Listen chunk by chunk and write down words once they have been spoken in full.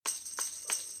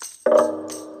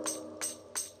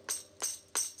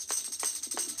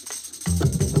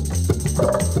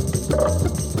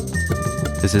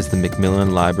This is the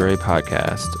McMillan Library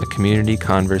Podcast, a community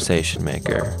conversation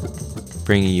maker,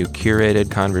 bringing you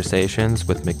curated conversations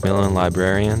with McMillan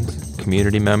librarians,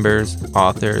 community members,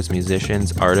 authors,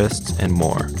 musicians, artists, and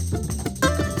more.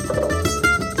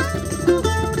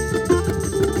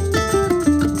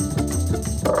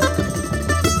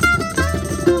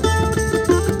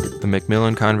 The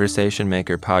McMillan Conversation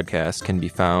Maker podcast can be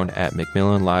found at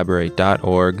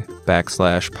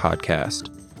mcmillanlibrary.org/podcast,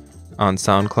 on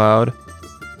SoundCloud,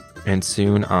 and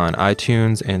soon on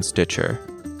iTunes and Stitcher.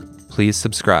 Please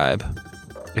subscribe.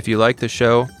 If you like the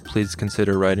show, please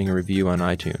consider writing a review on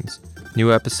iTunes.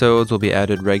 New episodes will be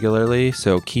added regularly,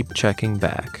 so keep checking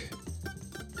back.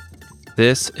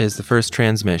 This is the first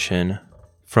transmission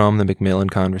from the McMillan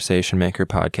Conversation Maker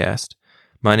podcast.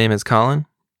 My name is Colin,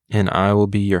 and I will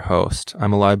be your host.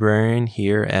 I'm a librarian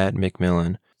here at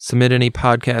McMillan. Submit any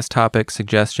podcast topic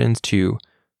suggestions to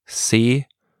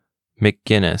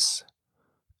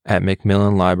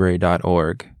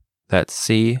cmcginnis@mcmillanlibrary.org. That's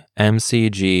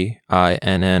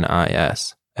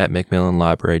CMCGINNIS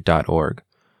 @mcmillanlibrary.org.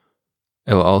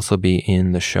 It will also be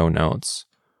in the show notes.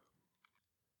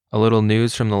 A little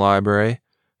news from the library.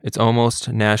 It's almost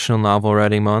National Novel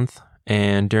Writing Month,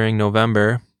 and during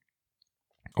November,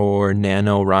 or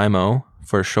NaNoWriMo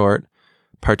for short,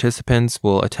 participants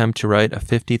will attempt to write a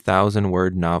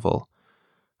 50,000-word novel.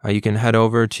 You can head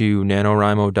over to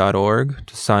NaNoWriMo.org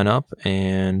to sign up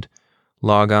and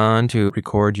log on to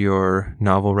record your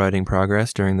novel writing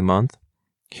progress during the month.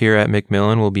 Here at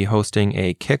McMillan, we'll be hosting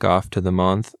a kickoff to the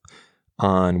month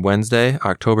on Wednesday,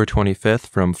 October 25th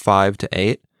from 5 to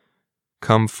 8.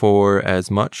 Come for as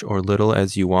much or little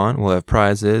as you want. We'll have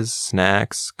prizes,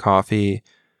 snacks, coffee,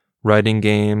 writing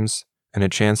games, and a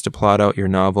chance to plot out your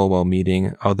novel while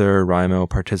meeting other Rimo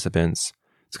participants.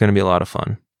 It's going to be a lot of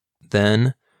fun.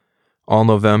 Then, all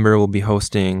November, we'll be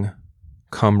hosting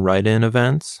Come Write In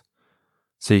events.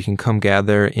 So you can come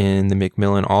gather in the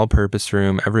McMillan All-Purpose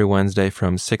Room every Wednesday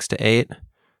from 6 to 8.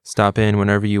 Stop in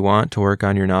whenever you want to work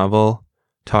on your novel.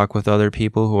 Talk with other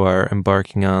people who are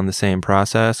embarking on the same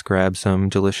process. Grab some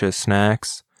delicious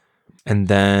snacks. And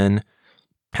then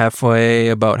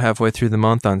about halfway through the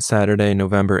month on Saturday,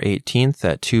 November 18th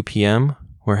at 2 p.m.,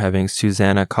 we're having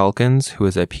Susanna Calkins, who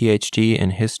is a PhD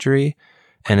in history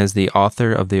and is the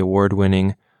author of the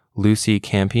award-winning Lucy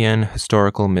Campion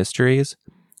Historical Mysteries.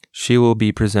 She will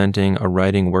be presenting a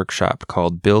writing workshop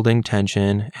called Building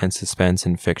Tension and Suspense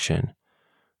in Fiction.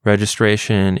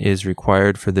 Registration is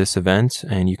required for this event,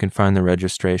 and you can find the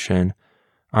registration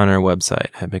on our website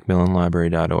at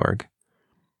mcmillanlibrary.org.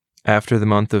 After the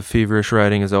month of feverish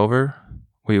writing is over,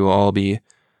 we will all be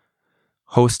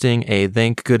hosting a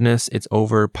Thank Goodness It's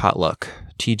Over potluck,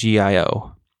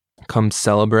 TGIO. Come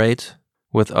celebrate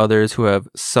with others who have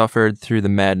suffered through the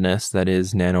madness that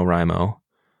is NaNoWriMo.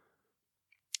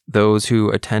 Those who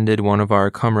attended one of our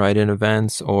Come Write In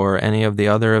events or any of the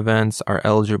other events are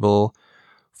eligible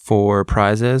for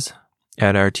prizes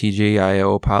at our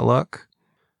TGIO potluck.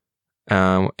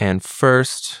 And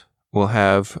first, we'll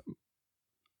have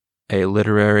a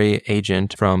literary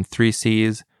agent from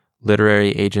 3C's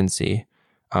Literary Agency.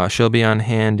 She'll be on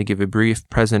hand to give a brief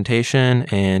presentation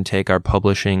and take our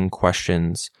publishing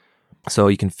questions. So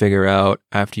you can figure out,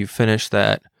 after you finish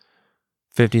that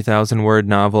 50,000-word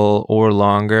novel or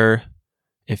longer,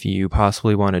 if you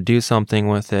possibly want to do something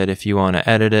with it, if you want to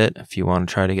edit it, if you want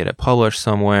to try to get it published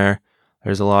somewhere.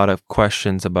 There's a lot of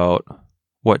questions about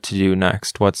what to do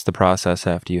next. What's the process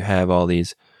after you have all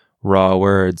these raw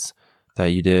words that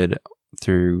you did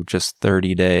through just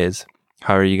 30 days?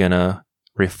 How are you going to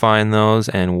refine those,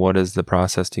 and what is the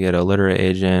process to get a literary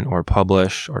agent or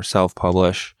publish or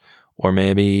self-publish, or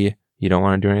maybe you don't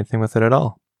want to do anything with it at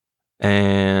all.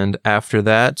 And after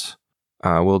that,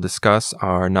 we'll discuss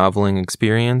our noveling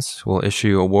experience. We'll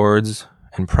issue awards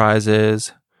and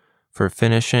prizes for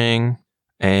finishing,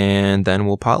 and then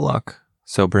we'll potluck.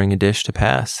 So bring a dish to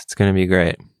pass. It's going to be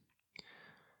great.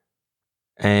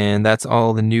 And that's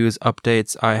all the news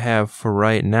updates I have for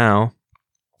right now.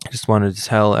 I just wanted to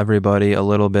tell everybody a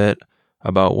little bit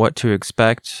about what to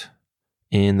expect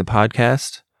in the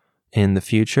podcast in the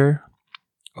future.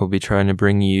 We'll be trying to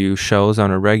bring you shows on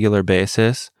a regular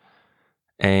basis,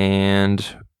 and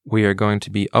we are going to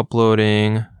be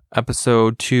uploading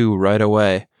episode 2 right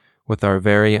away with our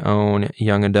very own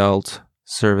young adult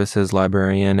services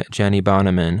librarian, Jenny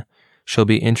Bonneman. She'll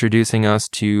be introducing us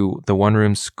to the One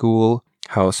Room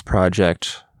Schoolhouse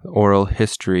project, oral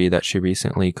history that she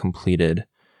recently completed,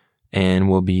 and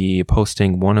we'll be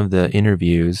posting one of the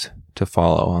interviews to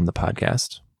follow on the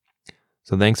podcast.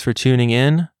 So thanks for tuning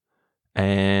in.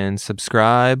 And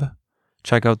subscribe,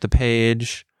 check out the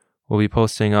page. We'll be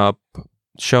posting up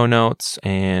show notes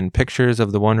and pictures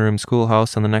of the one-room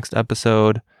schoolhouse on the next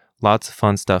episode. Lots of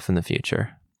fun stuff in the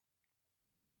future.